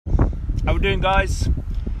How we doing, guys?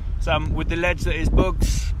 So I'm with the ledge that is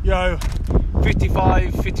Bugs. Yo.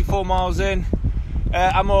 54 miles in.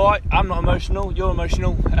 I'm alright, I'm not emotional, you're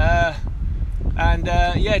emotional. Yeah,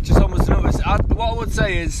 just onwards and upwards. What I would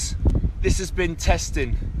say is, this has been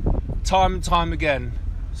testing, time and time again.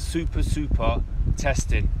 Super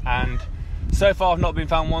testing. And so far I've not been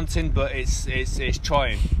found wanting, but it's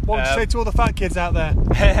trying. What would you say to all the fat kids out there?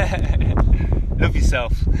 Love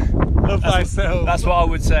yourself. Love thyself. That's what I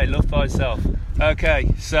would say, love thyself.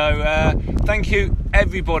 Okay, so thank you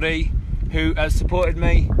everybody who has supported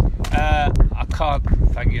me. I can't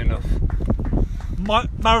thank you enough.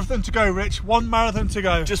 Marathon to go, Rich. One marathon to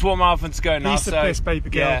go. Just one marathon to go now. Piece of piss, baby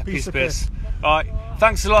girl. Yeah, piece of piss. All right,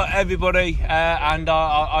 thanks a lot, everybody, and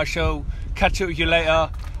I shall catch up with you later.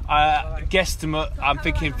 Guesstimate, I'm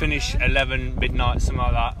thinking finish 11 midnight, something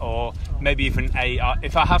like that, or maybe even 8.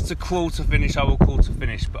 If I have to crawl to finish, I will crawl to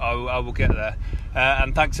finish, but I will get there.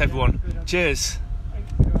 And thanks, everyone. Cheers.